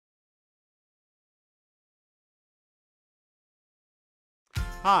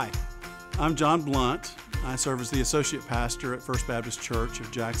Hi, I'm John Blunt. I serve as the Associate Pastor at First Baptist Church of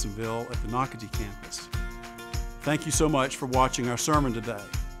Jacksonville at the Nocatee campus. Thank you so much for watching our sermon today.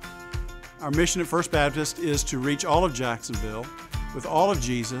 Our mission at First Baptist is to reach all of Jacksonville with all of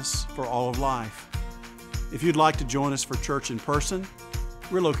Jesus for all of life. If you'd like to join us for church in person,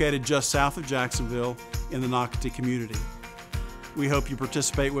 we're located just south of Jacksonville in the Nocatee community. We hope you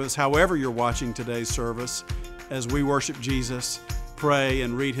participate with us however you're watching today's service as we worship Jesus, pray,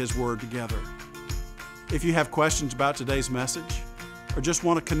 and read His Word together. If you have questions about today's message or just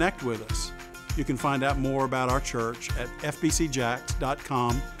want to connect with us, you can find out more about our church at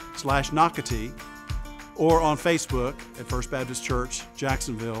fbcjax.com/Nocatee or on Facebook at First Baptist Church,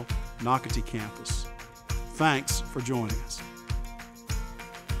 Jacksonville, Nocatee campus. Thanks for joining us.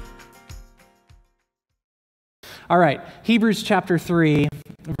 All right, Hebrews chapter 3,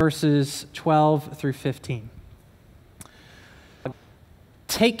 verses 12 through 15.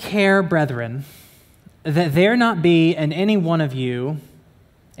 Take care, brethren, that there not be in any one of you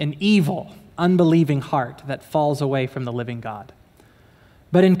an evil, unbelieving heart that falls away from the living God.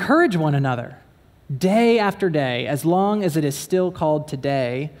 But encourage one another day after day, as long as it is still called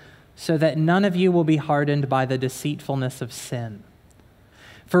today, so that none of you will be hardened by the deceitfulness of sin.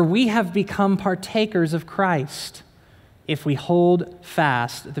 For we have become partakers of Christ if we hold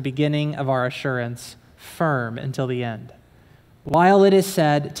fast the beginning of our assurance firm until the end. While it is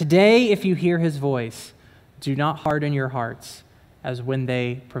said, today if you hear His voice, do not harden your hearts as when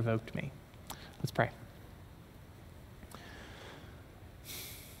they provoked me. Let's pray.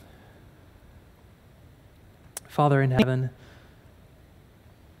 Father in heaven,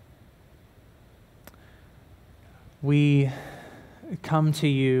 we come to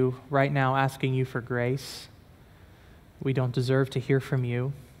you right now asking you for grace. We don't deserve to hear from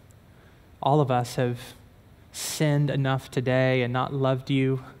you. All of us have sinned enough today and not loved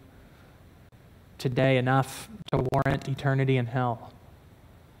you today enough to warrant eternity in hell.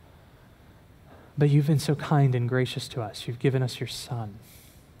 But you've been so kind and gracious to us. You've given us your Son.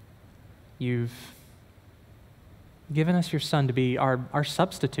 You've given us your Son to be our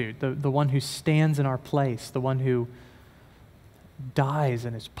substitute, the one who stands in our place, the one who dies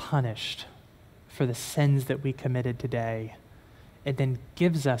and is punished for the sins that we committed today, and then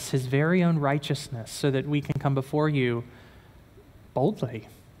gives us His very own righteousness so that we can come before you boldly,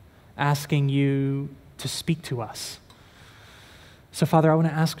 asking you to speak to us. So, Father, I want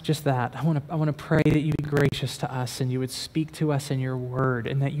to ask just that. I want to pray that you be gracious to us and you would speak to us in your word,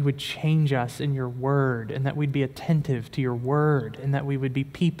 and that you would change us in your word, and that we'd be attentive to your word, and that we would be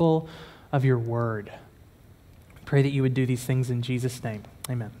people of your word. Pray that you would do these things in Jesus' name.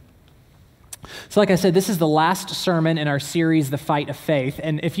 Amen. So like I said, this is the last sermon in our series, The Fight of Faith.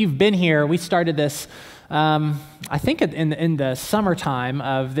 And if you've been here, we started this, I think in the summertime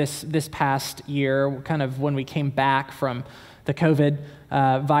of this past year, kind of when we came back from the COVID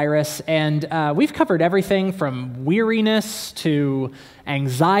virus. And we've covered everything from weariness to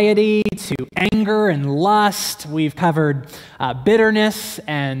anxiety to anger and lust. We've covered bitterness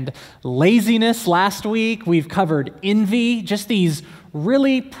and laziness last week. We've covered envy, just these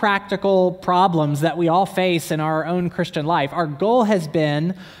really practical problems that we all face in our own Christian life. Our goal has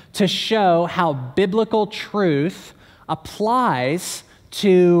been to show how biblical truth applies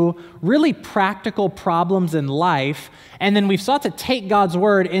to really practical problems in life. And then we've sought to take God's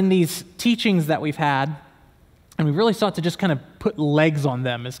word in these teachings that we've had, and we really sought to just kind of put legs on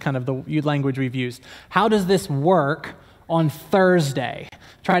them, is kind of the language we've used. How does this work on Thursday?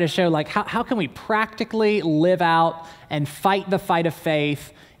 Try to show how can we practically live out and fight the fight of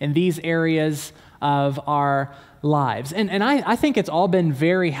faith in these areas of our lives. And I think it's all been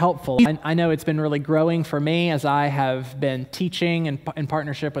very helpful. I know it's been really growing for me as I have been teaching in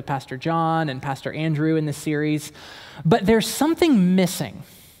partnership with Pastor John and Pastor Andrew in this series. But there's something missing.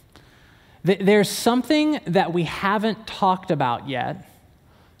 There's something that we haven't talked about yet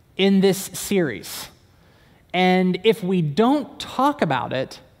in this series. And if we don't talk about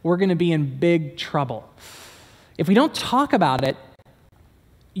it, we're going to be in big trouble. If we don't talk about it,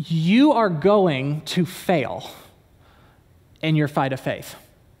 you are going to fail in your fight of faith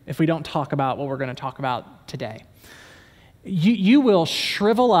if we don't talk about what we're going to talk about today. You will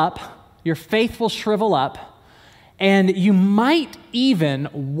shrivel up, your faith will shrivel up, and you might even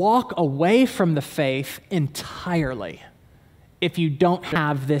walk away from the faith entirely if you don't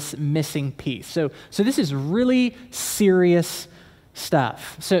have this missing piece. So this is really serious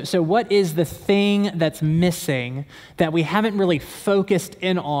stuff. So what is the thing that's missing that we haven't really focused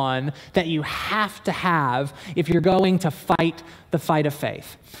in on that you have to have if you're going to fight the fight of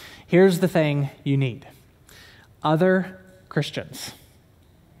faith? Here's the thing you need. Other Christians.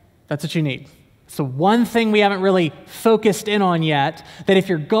 That's what you need. It's the one thing we haven't really focused in on yet, that if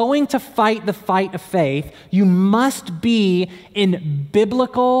you're going to fight the fight of faith, you must be in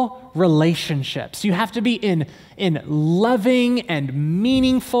biblical relationships. You have to be in loving and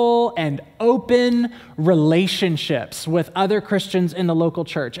meaningful and open relationships with other Christians in the local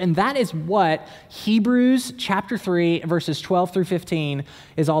church. And that is what Hebrews chapter 3, verses 12 through 15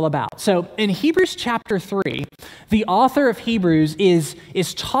 is all about. So in Hebrews chapter 3, the author of Hebrews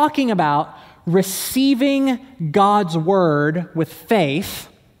is talking about receiving God's word with faith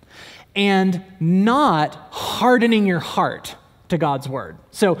and not hardening your heart to God's word.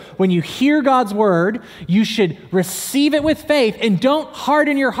 So when you hear God's word, you should receive it with faith and don't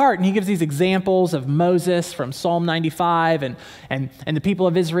harden your heart. And he gives these examples of Moses from Psalm 95 and the people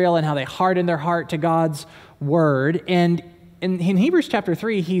of Israel and how they hardened their heart to God's word. And in Hebrews chapter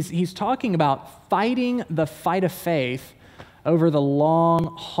 3, he's talking about fighting the fight of faith over the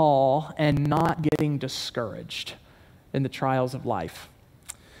long haul and not getting discouraged in the trials of life.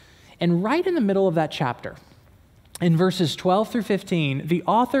 And right in the middle of that chapter, in verses 12 through 15, the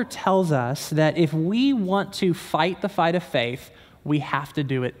author tells us that if we want to fight the fight of faith, we have to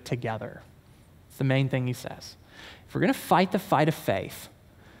do it together. It's the main thing he says. If we're going to fight the fight of faith,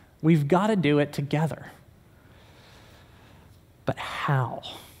 we've got to do it together. But how?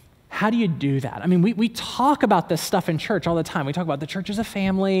 How do you do that? I mean, we talk about this stuff in church all the time. We talk about the church as a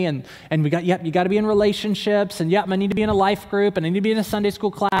family, and you got to be in relationships, and I need to be in a life group, and I need to be in a Sunday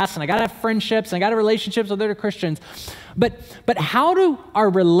school class, and I got to have friendships, and I got to have relationships with other Christians. But how do our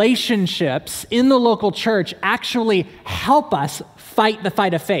relationships in the local church actually help us fight the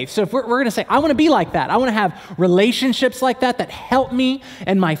fight of faith? So if we're going to say, I want to be like that. I want to have relationships like that help me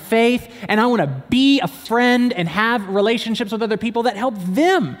and my faith, and I want to be a friend and have relationships with other people that help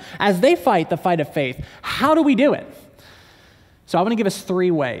them as they fight the fight of faith. How do we do it? So I want to give us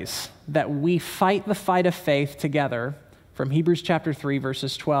 3 ways that we fight the fight of faith together from Hebrews chapter 3,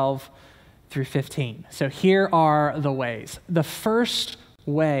 verses 12 through 15. So here are the ways. The first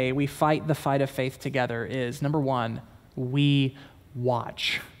way we fight the fight of faith together is, number 1, we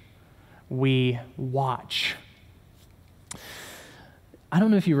watch. We watch. I don't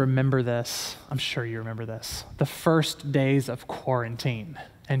know if you remember this. I'm sure you remember this. The first days of quarantine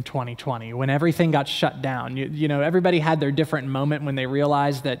in 2020, when everything got shut down. You know, everybody had their different moment when they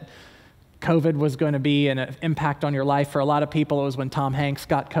realized that COVID was going to be an impact on your life. For a lot of people, it was when Tom Hanks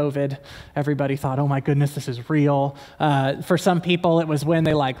got COVID. Everybody thought, oh my goodness, this is real. For some people, it was when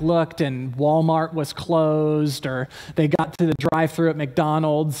they looked and Walmart was closed, or they got to the drive-thru at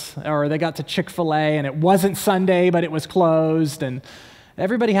McDonald's, or they got to Chick-fil-A and it wasn't Sunday, but it was closed. And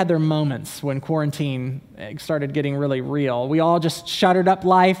everybody had their moments when quarantine started getting really real. We all just shuttered up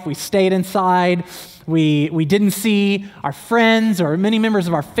life. We stayed inside. We didn't see our friends or many members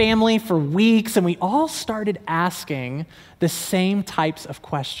of our family for weeks, and we all started asking the same types of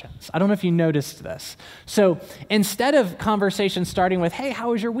questions. I don't know if you noticed this. So instead of conversations starting with, hey,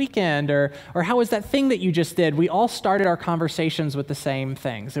 how was your weekend? Or how was that thing that you just did? We all started our conversations with the same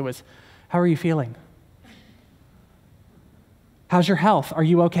things. It was, how are you feeling? How's your health? Are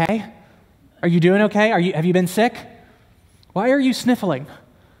you okay? Are you doing okay? Have you been sick? Why are you sniffling?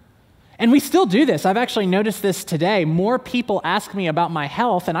 And we still do this. I've actually noticed this today. More people ask me about my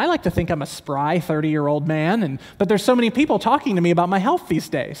health, and I like to think I'm a spry 30-year-old man, but there's so many people talking to me about my health these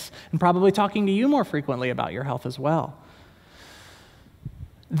days, and probably talking to you more frequently about your health as well.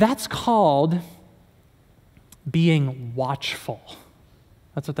 That's called being watchful.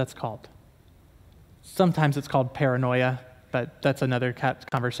 That's what that's called. Sometimes it's called paranoia, but that's another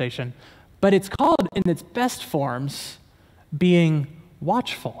conversation. But it's called, in its best forms, being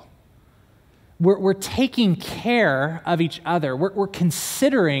watchful. We're taking care of each other. We're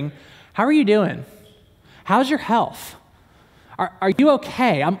considering, how are you doing? How's your health? Are you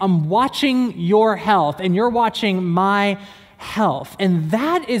okay? I'm watching your health, and you're watching my health. And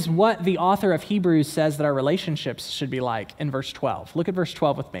that is what the author of Hebrews says that our relationships should be like in verse 12. Look at verse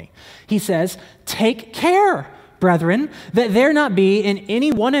 12 with me. He says, take care, brethren, that there not be in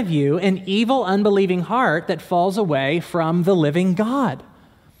any one of you an evil, unbelieving heart that falls away from the living God.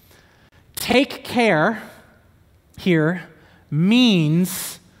 Take care here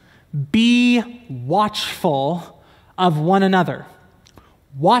means be watchful of one another.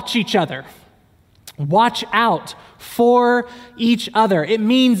 Watch each other. Watch out for each other. It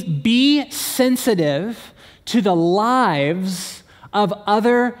means be sensitive to the lives of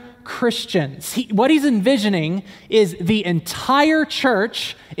other Christians. What he's envisioning is the entire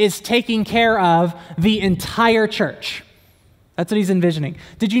church is taking care of the entire church. That's what he's envisioning.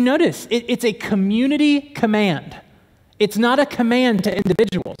 Did you notice? It's a community command. It's not a command to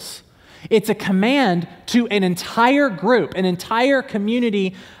individuals. It's a command to an entire group, an entire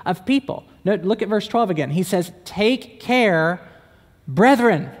community of people. Look at verse 12 again. He says, take care,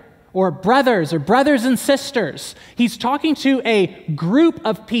 brethren, or brothers and sisters. He's talking to a group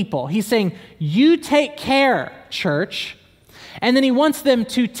of people. He's saying, you take care, church. And then he wants them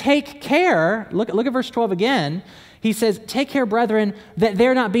to take care. Look at verse 12 again. He says, take care, brethren, that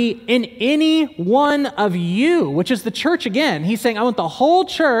there not be in any one of you, which is the church again. He's saying, I want the whole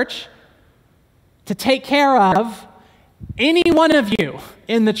church to take care of any one of you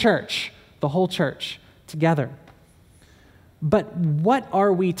in the church, the whole church together. But what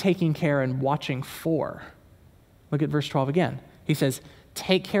are we taking care and watching for? Look at verse 12 again. He says,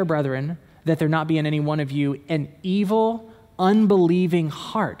 take care, brethren, that there not be in any one of you an evil, unbelieving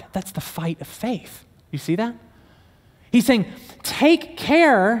heart. That's the fight of faith. You see that? He's saying, take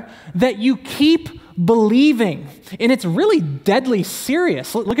care that you keep believing. And it's really deadly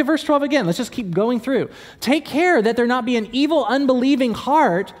serious. Look at verse 12 again. Let's just keep going through. Take care that there not be an evil, unbelieving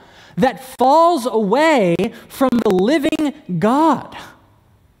heart that falls away from the living God.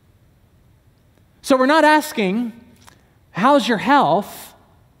 So we're not asking, how's your health?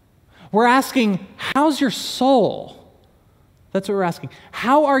 We're asking, how's your soul? That's what we're asking.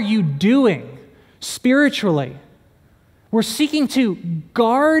 How are you doing spiritually? We're seeking to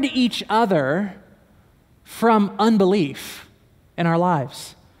guard each other from unbelief in our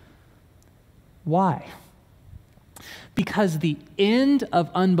lives. Why? Because the end of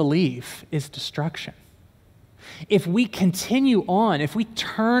unbelief is destruction. If we continue on, if we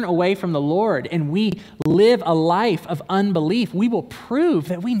turn away from the Lord and we live a life of unbelief, we will prove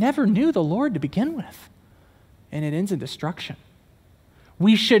that we never knew the Lord to begin with. And it ends in destruction.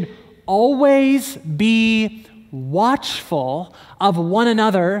 We should always be watchful of one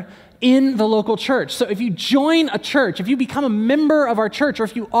another in the local church. So if you join a church, if you become a member of our church, or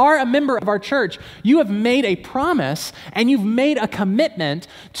if you are a member of our church, you have made a promise and you've made a commitment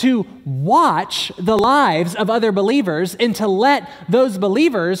to watch the lives of other believers and to let those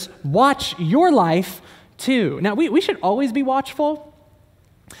believers watch your life too. Now, we should always be watchful,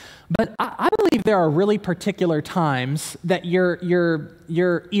 but I believe there are really particular times that your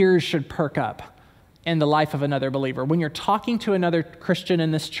ears should perk up in the life of another believer. When you're talking to another Christian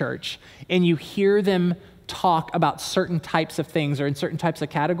in this church and you hear them talk about certain types of things or in certain types of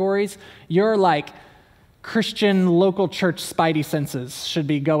categories, your like Christian local church spidey senses should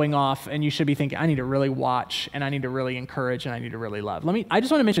be going off and you should be thinking, I need to really watch and I need to really encourage and I need to really love. I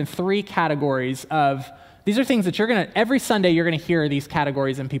just want to mention 3 categories of, these are things that every Sunday you're going to hear these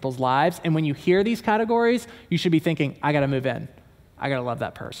categories in people's lives. And when you hear these categories, you should be thinking, I got to move in. I got to love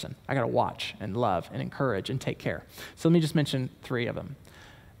that person. I got to watch and love and encourage and take care. So let me just mention 3 of them.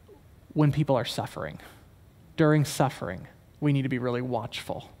 When people are suffering, during suffering, we need to be really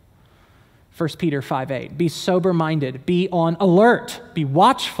watchful. 1 Peter 5:8, be sober-minded, be on alert, be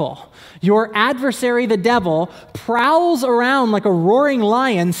watchful. Your adversary, the devil, prowls around like a roaring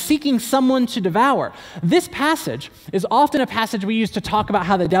lion seeking someone to devour. This passage is often a passage we use to talk about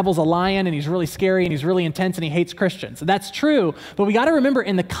how the devil's a lion and he's really scary and he's really intense and he hates Christians. That's true, but we got to remember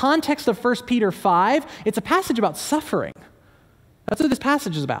in the context of 1 Peter 5, it's a passage about suffering. That's what this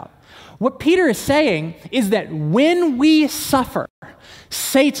passage is about. What Peter is saying is that when we suffer,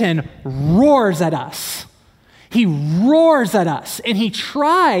 Satan roars at us. He roars at us and he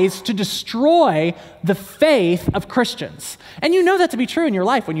tries to destroy the faith of Christians. And you know that to be true in your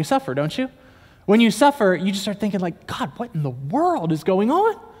life when you suffer, don't you? When you suffer, you just start thinking like, God, what in the world is going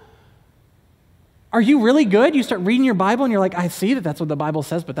on? Are you really good? You start reading your Bible and you're like, I see that that's what the Bible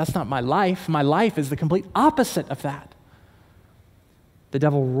says, but that's not my life. My life is the complete opposite of that. The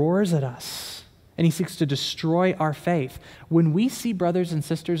devil roars at us, and he seeks to destroy our faith. When we see brothers and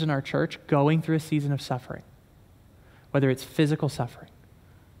sisters in our church going through a season of suffering, whether it's physical suffering,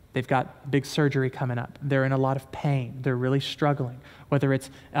 they've got big surgery coming up, they're in a lot of pain, they're really struggling, whether it's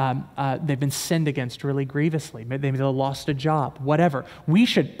they've been sinned against really grievously, maybe they lost a job, whatever, we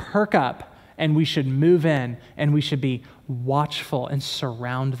should perk up and we should move in and we should be watchful and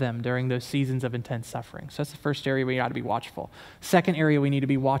surround them during those seasons of intense suffering. So that's the first area we ought to be watchful. Second area we need to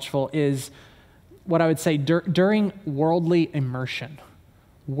be watchful is what I would say during worldly immersion.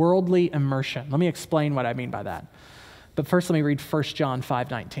 Worldly immersion. Let me explain what I mean by that. But first let me read 1 John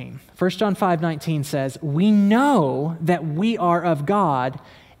 5:19. 1 John 5:19 says, we know that we are of God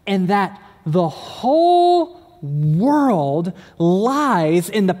and that the whole world lies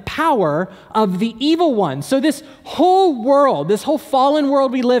in the power of the evil one. So this whole world, this whole fallen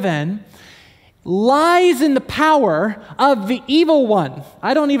world we live in, lies in the power of the evil one.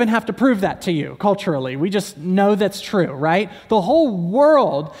 I don't even have to prove that to you culturally. We just know that's true, right? The whole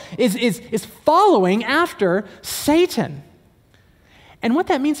world is following after Satan. And what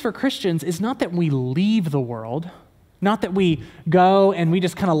that means for Christians is not that we leave the world, not that we go and we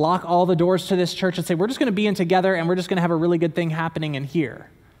just kind of lock all the doors to this church and say, we're just going to be in together and we're just going to have a really good thing happening in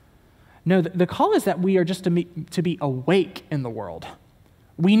here. No, the call is that we are just to be awake in the world.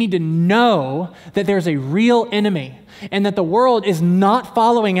 We need to know that there's a real enemy and that the world is not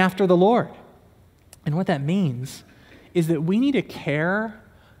following after the Lord. And what that means is that we need to care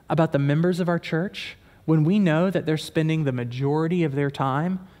about the members of our church when we know that they're spending the majority of their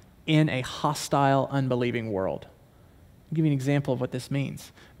time in a hostile, unbelieving world. I'll give you an example of what this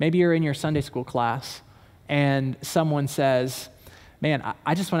means. Maybe you're in your Sunday school class and someone says, man,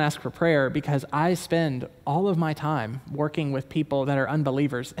 I just want to ask for prayer because I spend all of my time working with people that are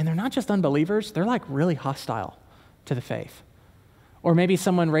unbelievers, and they're not just unbelievers, they're like really hostile to the faith. Or maybe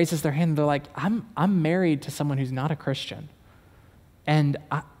someone raises their hand and they're like, I'm married to someone who's not a Christian, and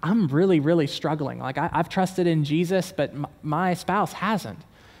I'm really, really struggling. Like I've trusted in Jesus, but my spouse hasn't,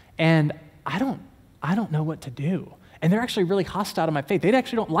 and I don't know what to do. And they're actually really hostile to my faith. They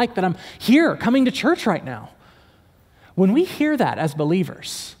actually don't like that I'm here coming to church right now. When we hear that as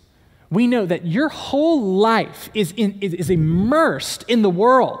believers, we know that your whole life is immersed in the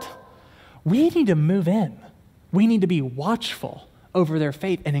world. We need to move in. We need to be watchful over their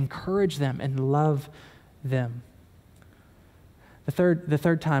faith and encourage them and love them. The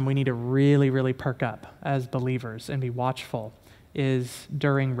third time we need to really, really perk up as believers and be watchful is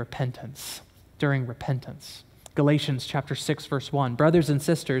during repentance. During repentance. Galatians chapter 6, verse 1. Brothers and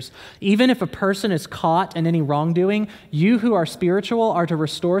sisters, even if a person is caught in any wrongdoing, you who are spiritual are to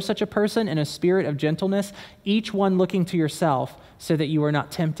restore such a person in a spirit of gentleness, each one looking to yourself so that you are not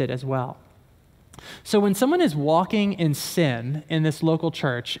tempted as well. So when someone is walking in sin in this local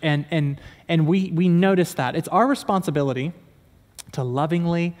church, and we notice that, it's our responsibility to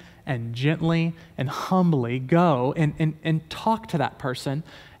lovingly and gently and humbly go and talk to that person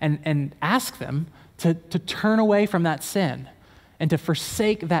and ask them to turn away from that sin and to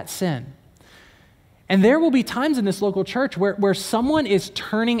forsake that sin. And there will be times in this local church where someone is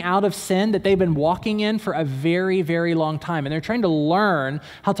turning out of sin that they've been walking in for a very, very long time. And they're trying to learn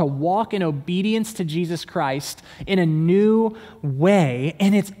how to walk in obedience to Jesus Christ in a new way.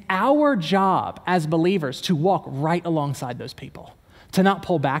 And it's our job as believers to walk right alongside those people, to not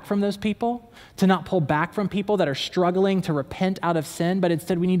pull back from those people, to not pull back from people that are struggling to repent out of sin, but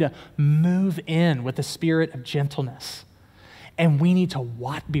instead we need to move in with the spirit of gentleness. And we need to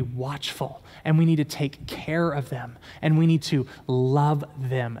be watchful, and we need to take care of them, and we need to love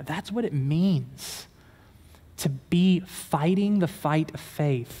them. That's what it means to be fighting the fight of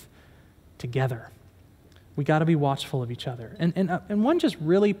faith together. We got to be watchful of each other. And one just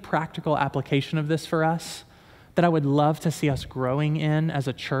really practical application of this for us that I would love to see us growing in as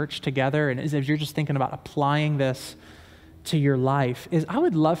a church together, and as you're just thinking about applying this to your life, is I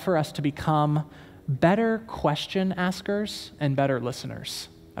would love for us to become better question askers and better listeners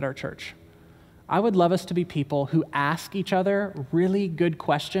at our church. I would love us to be people who ask each other really good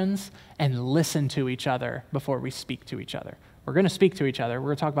questions and listen to each other before we speak to each other. We're going to speak to each other. We're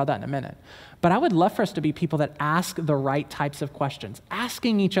going to talk about that in a minute. But I would love for us to be people that ask the right types of questions,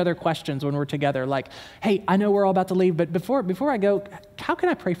 asking each other questions when we're together, like, hey, I know we're all about to leave, but before I go, how can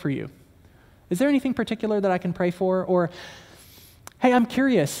I pray for you? Is there anything particular that I can pray for? Or, hey, I'm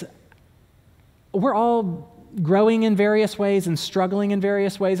curious. We're all growing in various ways and struggling in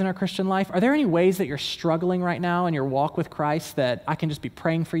various ways in our Christian life. Are there any ways that you're struggling right now in your walk with Christ that I can just be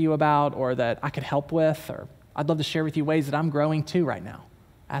praying for you about, or that I could help with? Or I'd love to share with you ways that I'm growing too right now,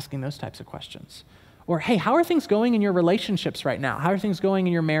 asking those types of questions. Or, hey, how are things going in your relationships right now? How are things going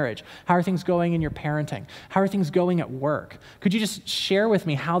in your marriage? How are things going in your parenting? How are things going at work? Could you just share with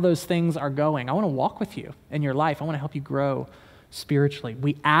me how those things are going? I want to walk with you in your life. I want to help you grow spiritually.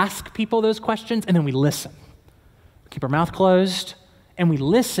 We ask people those questions, and then we listen. We keep our mouth closed, and we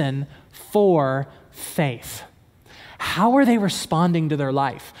listen for faith. How are they responding to their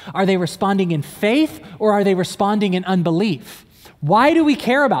life? Are they responding in faith, or are they responding in unbelief? Why do we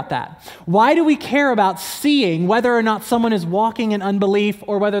care about that? Why do we care about seeing whether or not someone is walking in unbelief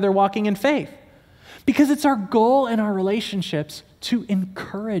or whether they're walking in faith? Because it's our goal in our relationships to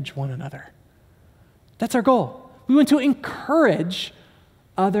encourage one another. That's our goal. We want to encourage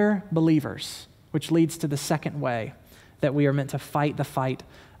other believers, which leads to the second way that we are meant to fight the fight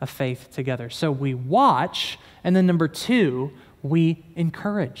of faith together. So we watch, and then number two, we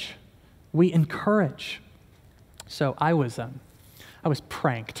encourage. We encourage. So I was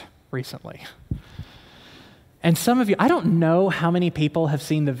pranked recently. And some of you, I don't know how many people have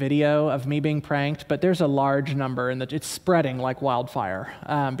seen the video of me being pranked, but there's a large number, and it's spreading like wildfire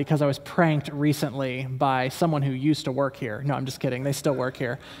because I was pranked recently by someone who used to work here. No, I'm just kidding. They still work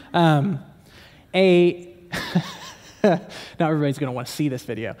here. Now everybody's going to want to see this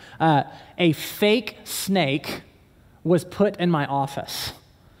video. A fake snake was put in my office.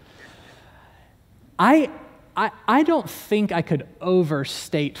 I don't think I could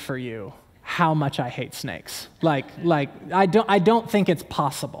overstate for you how much I hate snakes. Like I don't think it's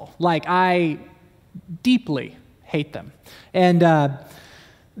possible. Like, I deeply hate them. And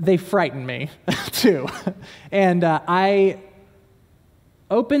they frighten me too. And I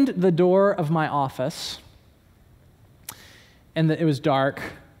opened the door of my office, and it was dark.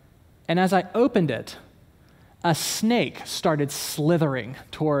 And as I opened it, a snake started slithering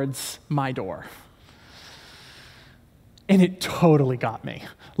towards my door. And it totally got me.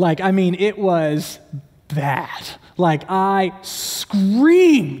 Like, I mean, it was bad. Like, I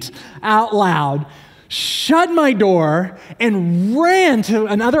screamed out loud, shut my door, and ran to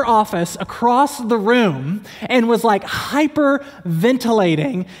another office across the room and was like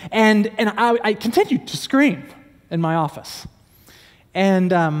hyperventilating. And I continued to scream in my office.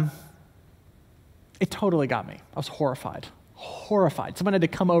 And it totally got me. I was horrified. Someone had to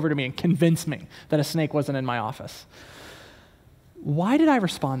come over to me and convince me that a snake wasn't in my office. Why did I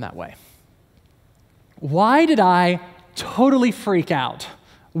respond that way? Why did I totally freak out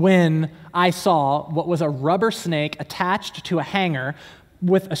when I saw what was a rubber snake attached to a hanger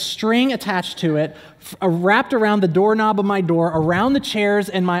with a string attached to it, wrapped around the doorknob of my door, around the chairs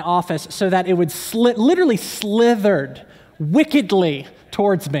in my office, so that it would literally slithered wickedly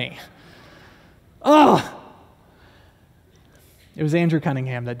towards me? Ugh! It was Andrew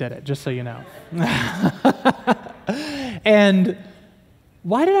Cunningham that did it, just so you know. And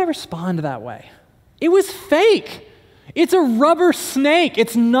why did I respond that way? It was fake. It's a rubber snake.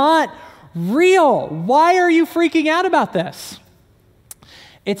 It's not real. Why are you freaking out about this?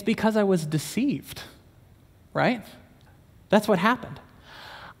 It's because I was deceived, right? That's what happened.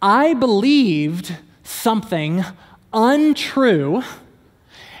 I believed something untrue,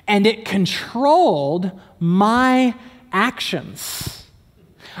 and it controlled my actions.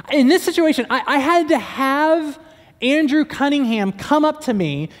 In this situation, I had to have Andrew Cunningham come up to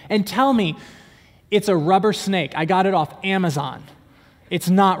me and tell me, it's a rubber snake. I got it off Amazon. It's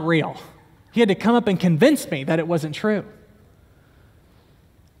not real. He had to come up and convince me that it wasn't true.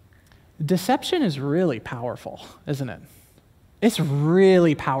 Deception is really powerful, isn't it? It's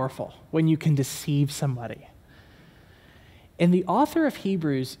really powerful when you can deceive somebody. And the author of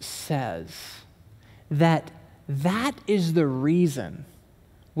Hebrews says that is the reason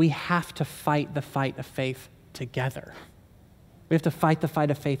we have to fight the fight of faith together. We have to fight the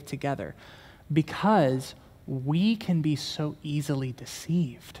fight of faith together because we can be so easily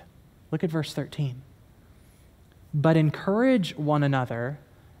deceived. Look at verse 13. But encourage one another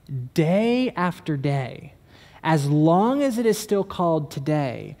day after day, as long as it is still called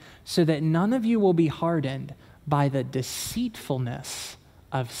today, so that none of you will be hardened by the deceitfulness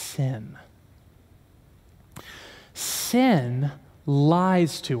of sin. Sin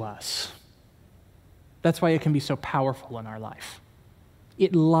lies to us. That's why it can be so powerful in our life.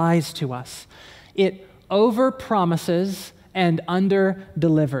 It lies to us. It overpromises and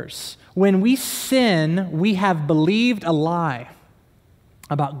underdelivers. When we sin, we have believed a lie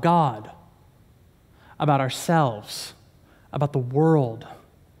about God, about ourselves, about the world.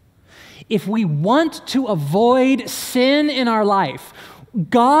 If we want to avoid sin in our life,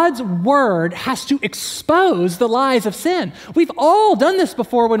 God's word has to expose the lies of sin. We've all done this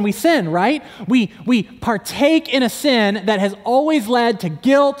before when we sin, right? We partake in a sin that has always led to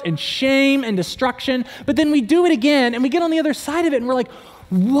guilt and shame and destruction, but then we do it again and we get on the other side of it and we're like,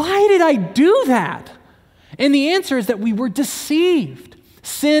 why did I do that? And the answer is that we were deceived.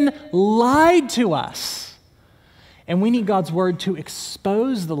 Sin lied to us. And we need God's word to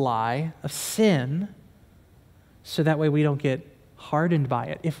expose the lie of sin so that way we don't get hardened by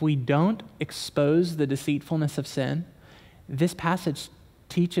it. If we don't expose the deceitfulness of sin, this passage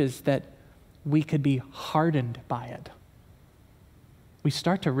teaches that we could be hardened by it. We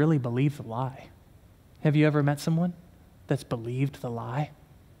start to really believe the lie. Have you ever met someone that's believed the lie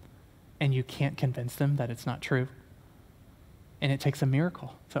and you can't convince them that it's not true? And it takes a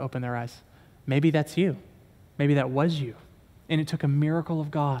miracle to open their eyes. Maybe that's you. Maybe that was you. And it took a miracle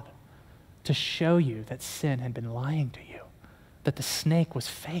of God to show you that sin had been lying to you, that the snake was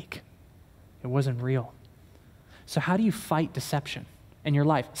fake. It wasn't real. So how do you fight deception in your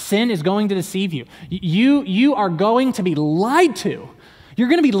life? Sin is going to deceive you. You are going to be lied to. You're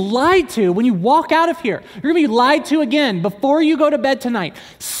going to be lied to when you walk out of here. You're going to be lied to again before you go to bed tonight.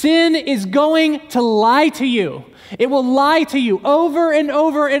 Sin is going to lie to you. It will lie to you over and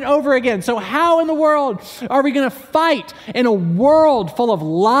over and over again. So how in the world are we going to fight in a world full of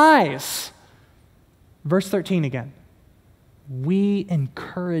lies? Verse 13 again. We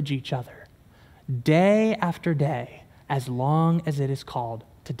encourage each other day after day as long as it is called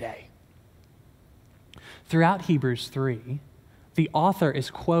today. Throughout Hebrews 3, the author is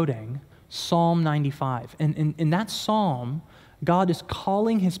quoting Psalm 95. And in that psalm, God is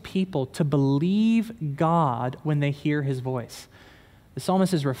calling his people to believe God when they hear his voice. The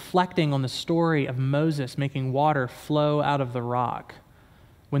psalmist is reflecting on the story of Moses making water flow out of the rock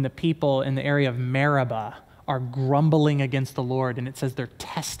when the people in the area of Meribah are grumbling against the Lord, and it says they're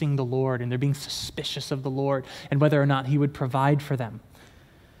testing the Lord and they're being suspicious of the Lord and whether or not he would provide for them.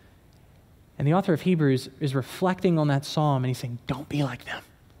 And the author of Hebrews is reflecting on that psalm, and he's saying, don't be like them.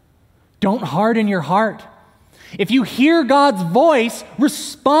 Don't harden your heart. If you hear God's voice,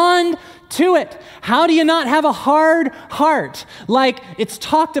 respond to it. How do you not have a hard heart like it's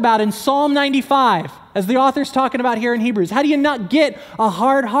talked about in Psalm 95, as the author's talking about here in Hebrews? How do you not get a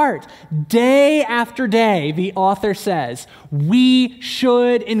hard heart? Day after day, the author says, we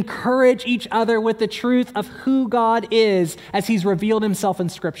should encourage each other with the truth of who God is as he's revealed himself in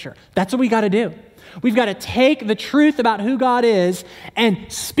Scripture. That's what we got to do. We've got to take the truth about who God is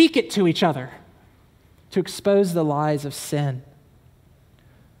and speak it to each other to expose the lies of sin.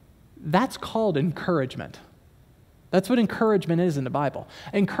 That's called encouragement. That's what encouragement is in the Bible.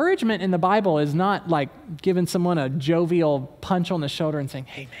 Encouragement in the Bible is not like giving someone a jovial punch on the shoulder and saying,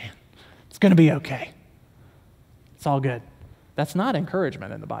 hey man, it's going to be okay. It's all good. That's not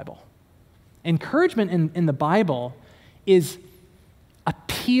encouragement in the Bible. Encouragement in the Bible is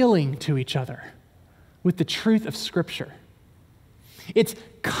appealing to each other with the truth of Scripture. It's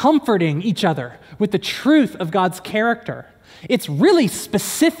comforting each other with the truth of God's character. It's really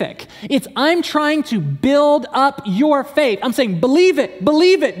specific. It's, I'm trying to build up your faith. I'm saying, believe it,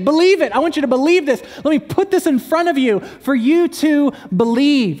 believe it, believe it. I want you to believe this. Let me put this in front of you for you to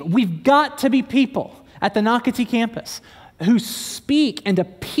believe. We've got to be people at the Nocatee campus who speak and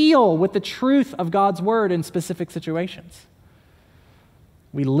appeal with the truth of God's word in specific situations.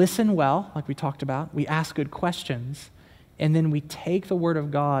 We listen well, like we talked about. We ask good questions. And then we take the word of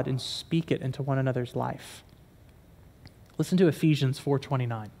God and speak it into one another's life. Listen to Ephesians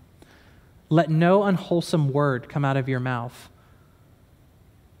 4:29. Let no unwholesome word come out of your mouth.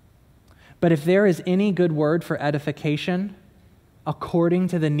 But if there is any good word for edification, according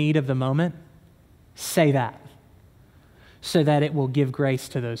to the need of the moment, say that, so that it will give grace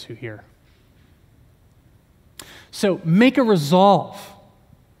to those who hear. So make a resolve.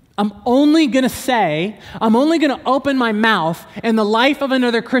 I'm only going to open my mouth in the life of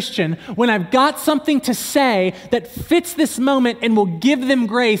another Christian when I've got something to say that fits this moment and will give them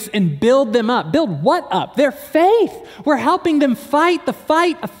grace and build them up. Build what up? Their faith. We're helping them fight the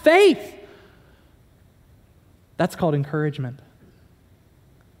fight of faith. That's called encouragement.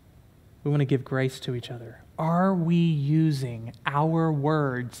 We want to give grace to each other. Are we using our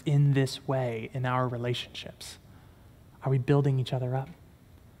words in this way in our relationships? Are we building each other up?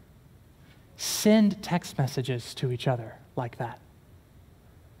 Send text messages to each other like that.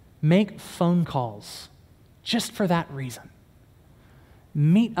 Make phone calls just for that reason.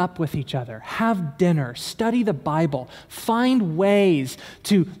 Meet up with each other. Have dinner. Study the Bible. Find ways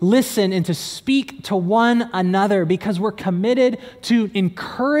to listen and to speak to one another because we're committed to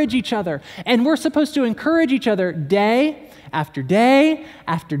encourage each other. And we're supposed to encourage each other day after day,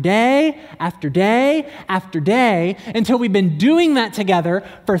 after day, after day, after day, until we've been doing that together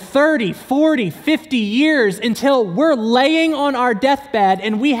for 30, 40, 50 years, until we're laying on our deathbed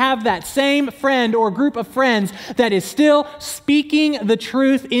and we have that same friend or group of friends that is still speaking the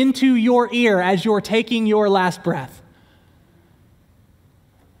truth into your ear as you're taking your last breath.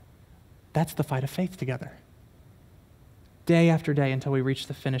 That's the fight of faith together. Day after day until we reach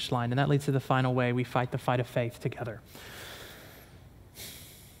the finish line. And that leads to the final way we fight the fight of faith together.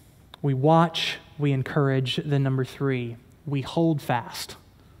 We watch, we encourage, then number 3, we hold fast.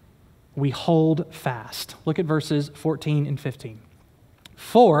 We hold fast. Look at verses 14 and 15.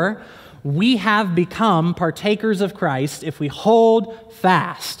 For we have become partakers of Christ if we hold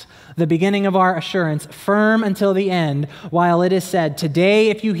fast the beginning of our assurance, firm until the end, while it is said, today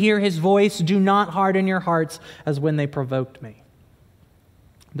if you hear his voice, do not harden your hearts as when they provoked me.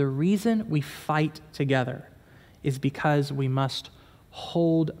 The reason we fight together is because we must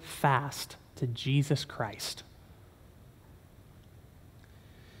hold fast to Jesus Christ.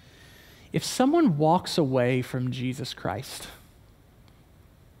 If someone walks away from Jesus Christ,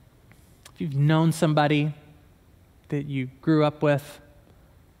 if you've known somebody that you grew up with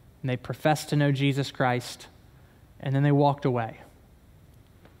and they professed to know Jesus Christ and then they walked away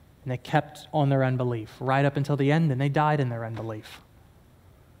and they kept on their unbelief right up until the end and they died in their unbelief.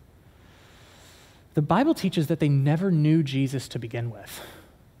 The Bible teaches that they never knew Jesus to begin with,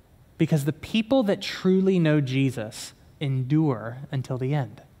 because the people that truly know Jesus endure until the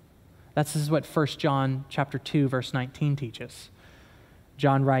end. This is what 1 John chapter 2, verse 19 teaches.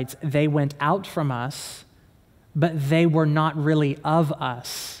 John writes, "They went out from us, but they were not really of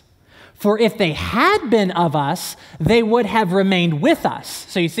us. For if they had been of us, they would have remained with us."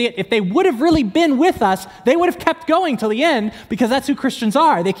 So you see it? If they would have really been with us, they would have kept going till the end, because that's who Christians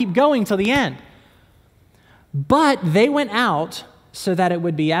are. They keep going till the end. But they went out so that it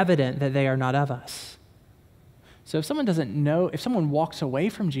would be evident that they are not of us. So if someone walks away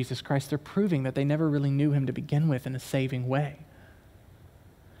from Jesus Christ, they're proving that they never really knew him to begin with in a saving way.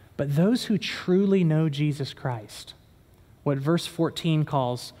 But those who truly know Jesus Christ, what verse 14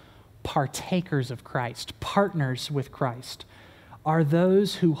 calls partakers of Christ, partners with Christ, are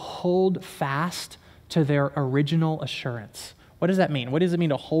those who hold fast to their original assurance. What does that mean? What does it mean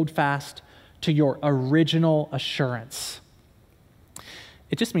to hold fast to your original assurance?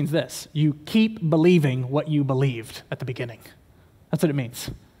 It just means this: you keep believing what you believed at the beginning. That's what it means.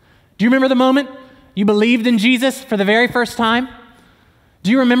 Do you remember the moment you believed in Jesus for the very first time? Do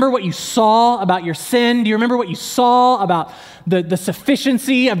you remember what you saw about your sin? Do you remember what you saw about the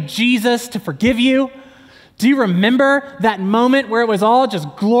sufficiency of Jesus to forgive you? Do you remember that moment where it was all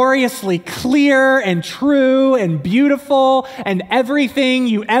just gloriously clear and true and beautiful and everything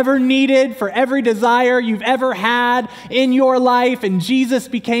you ever needed for every desire you've ever had in your life, and Jesus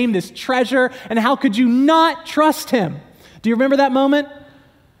became this treasure, and how could you not trust him? Do you remember that moment?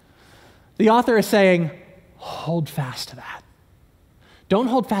 The author is saying, hold fast to that. Don't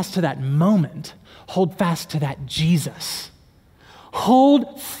hold fast to that moment. Hold fast to that Jesus.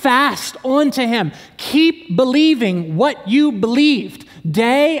 Hold fast onto him. Keep believing what you believed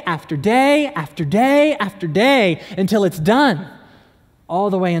day after day after day after day until it's done, all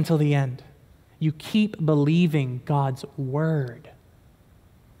the way until the end. You keep believing God's word.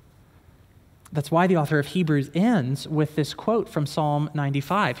 That's why the author of Hebrews ends with this quote from Psalm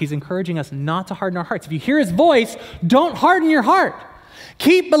 95. He's encouraging us not to harden our hearts. If you hear his voice, don't harden your heart.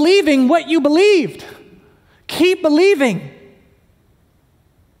 Keep believing what you believed. Keep believing.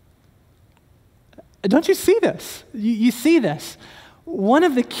 Don't you see this? You see this. One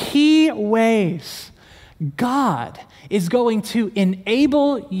of the key ways God is going to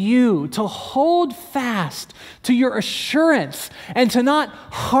enable you to hold fast to your assurance and to not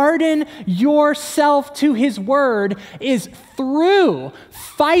harden yourself to his word is through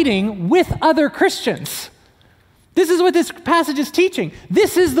fighting with other Christians. This is what this passage is teaching.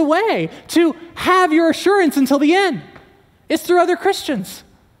 This is the way to have your assurance until the end. It's through other Christians,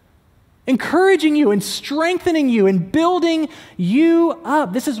 encouraging you and strengthening you and building you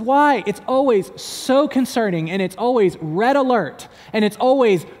up. This is why it's always so concerning, and it's always red alert, and it's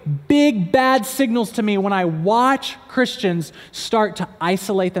always big bad signals to me when I watch Christians start to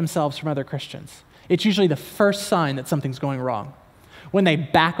isolate themselves from other Christians. It's usually the first sign that something's going wrong. When they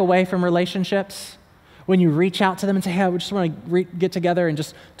back away from relationships, when you reach out to them and say, hey, I just want to get together and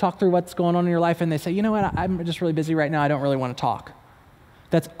just talk through what's going on in your life, and they say, you know what, I'm just really busy right now, I don't really want to talk.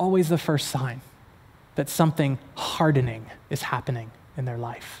 That's always the first sign that something hardening is happening in their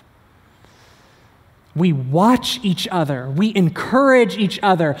life. We watch each other. We encourage each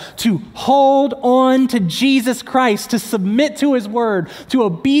other to hold on to Jesus Christ, to submit to his word, to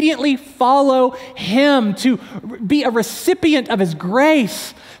obediently follow him, to be a recipient of his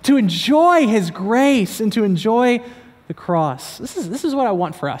grace, to enjoy his grace, and to enjoy the cross. This is what I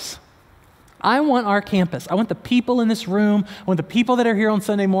want for us. I want our campus. I want the people in this room. I want the people that are here on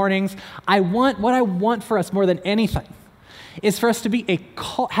Sunday mornings. What I want for us more than anything is for us to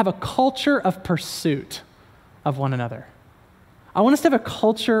have a culture of pursuit of one another. I want us to have a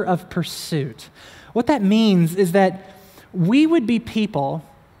culture of pursuit. What that means is that we would be people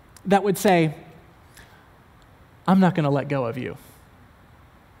that would say, I'm not going to let go of you.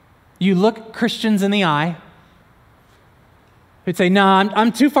 You look Christians in the eye, who'd say, no,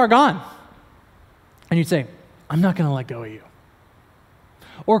 I'm too far gone. And you'd say, I'm not going to let go of you.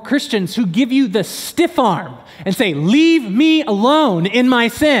 Or Christians who give you the stiff arm and say, leave me alone in my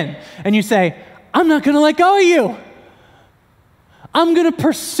sin. And you say, I'm not going to let go of you. I'm going to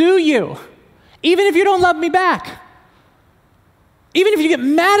pursue you, even if you don't love me back. Even if you get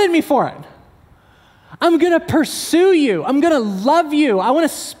mad at me for it. I'm going to pursue you. I'm going to love you. I want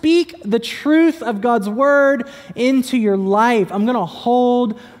to speak the truth of God's word into your life. I'm going to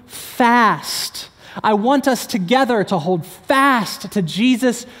hold fast. I want us together to hold fast to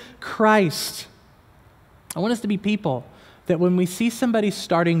Jesus Christ. I want us to be people that when we see somebody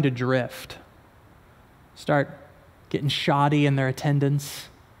starting to drift, start getting shoddy in their attendance,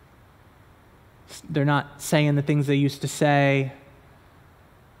 they're not saying the things they used to say,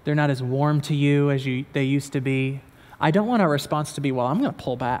 they're not as warm to you as they used to be, I don't want our response to be, well, I'm going to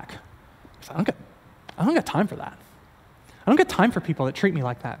pull back. I don't got time for that. I don't got time for people that treat me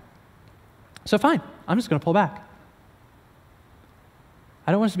like that. So fine, I'm just going to pull back.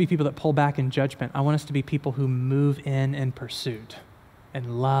 I don't want us to be people that pull back in judgment. I want us to be people who move in pursuit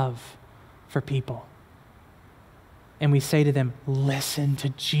and love for people. And we say to them, listen to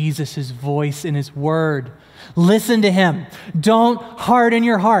Jesus' voice in his word. Listen to him. Don't harden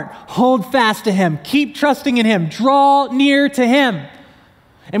your heart. Hold fast to him. Keep trusting in him. Draw near to him.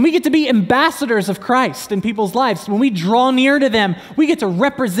 And we get to be ambassadors of Christ in people's lives. When we draw near to them, we get to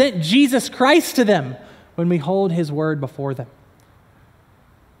represent Jesus Christ to them when we hold his word before them.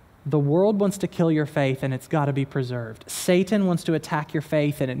 The world wants to kill your faith, and it's got to be preserved. Satan wants to attack your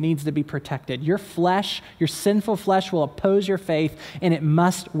faith, and it needs to be protected. Your flesh, your sinful flesh, will oppose your faith, and it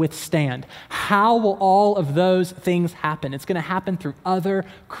must withstand. How will all of those things happen? It's going to happen through other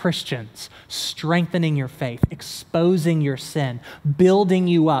Christians strengthening your faith, exposing your sin, building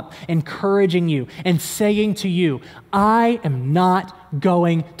you up, encouraging you, and saying to you, I am not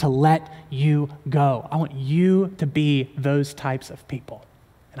going to let you go. I want you to be those types of people.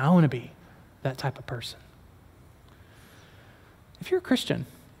 And I want to be that type of person. If you're a Christian,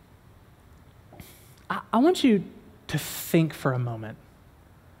 I want you to think for a moment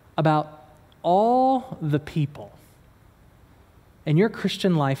about all the people in your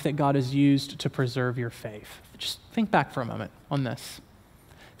Christian life that God has used to preserve your faith. Just think back for a moment on this.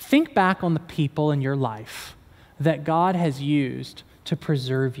 Think back on the people in your life that God has used to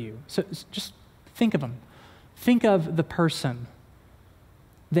preserve you. So just think of them. Think of the person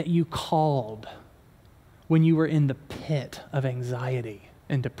that you called when you were in the pit of anxiety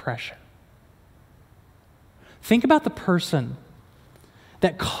and depression. Think about the person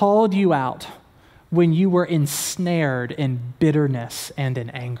that called you out when you were ensnared in bitterness and in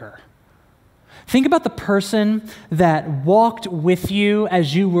anger. Think about the person that walked with you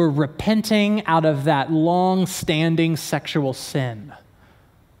as you were repenting out of that long-standing sexual sin.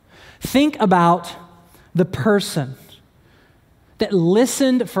 Think about the person that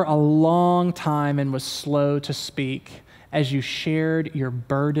listened for a long time and was slow to speak as you shared your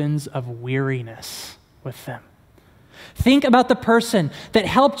burdens of weariness with them. Think about the person that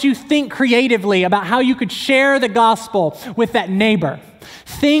helped you think creatively about how you could share the gospel with that neighbor.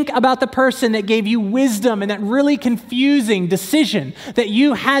 Think about the person that gave you wisdom in that really confusing decision that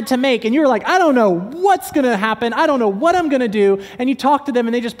you had to make. And you were like, I don't know what's going to happen. I don't know what I'm going to do. And you talked to them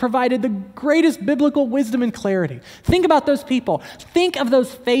and they just provided the greatest biblical wisdom and clarity. Think about those people. Think of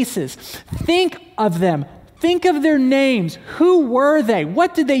those faces. Think of them. Think of their names. Who were they?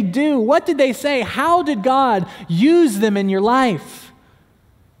 What did they do? What did they say? How did God use them in your life?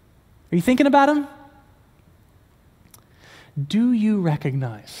 Are you thinking about them? Do you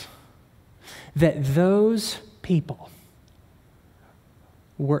recognize that those people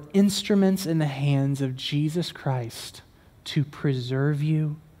were instruments in the hands of Jesus Christ to preserve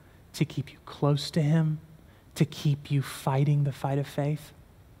you, to keep you close to him, to keep you fighting the fight of faith?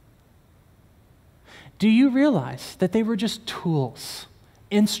 Do you realize that they were just tools,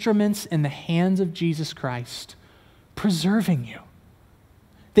 instruments in the hands of Jesus Christ, preserving you?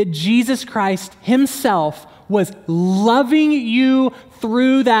 That Jesus Christ himself was loving you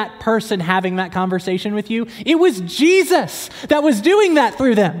through that person having that conversation with you. It was Jesus that was doing that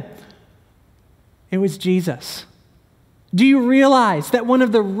through them. It was Jesus. Do you realize that one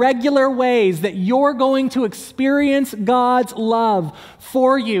of the regular ways that you're going to experience God's love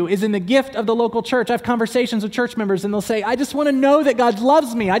for you is in the gift of the local church? I have conversations with church members and they'll say, I just want to know that God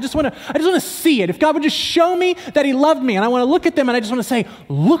loves me. I just want to see it. If God would just show me that he loved me, and I want to look at them and I just want to say,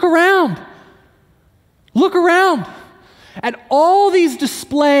 look around. Look around at all these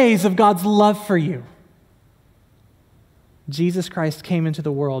displays of God's love for you. Jesus Christ came into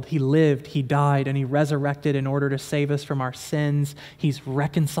the world. He lived, he died, and he resurrected in order to save us from our sins. He's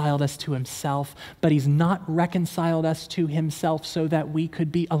reconciled us to himself, but he's not reconciled us to himself so that we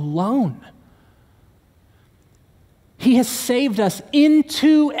could be alone. He has saved us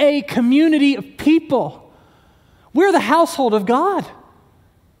into a community of people. We're the household of God.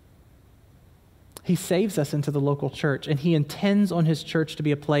 He saves us into the local church, and he intends on his church to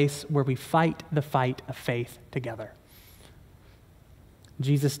be a place where we fight the fight of faith together.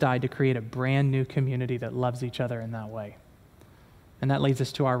 Jesus died to create a brand new community that loves each other in that way. And that leads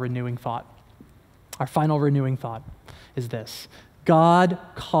us to our renewing thought. Our final renewing thought is this: God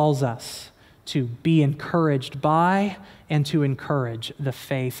calls us to be encouraged by and to encourage the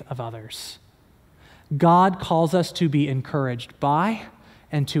faith of others. God calls us to be encouraged by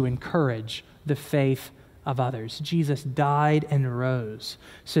and to encourage the faith of others. Jesus died and rose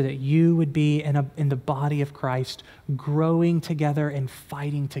so that you would be in the body of Christ, growing together and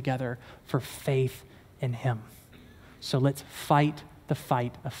fighting together for faith in him. So let's fight the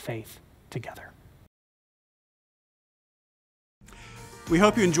fight of faith together. We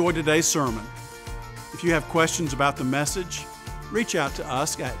hope you enjoyed today's sermon. If you have questions about the message, reach out to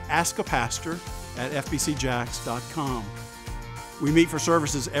us at askapastor@fbcjax.com. We meet for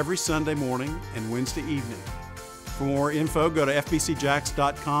services every Sunday morning and Wednesday evening. For more info, go to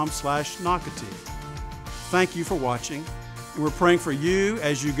fbcjax.com/Nocatee. Thank you for watching, and we're praying for you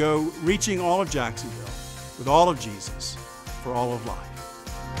as you go reaching all of Jacksonville with all of Jesus for all of life.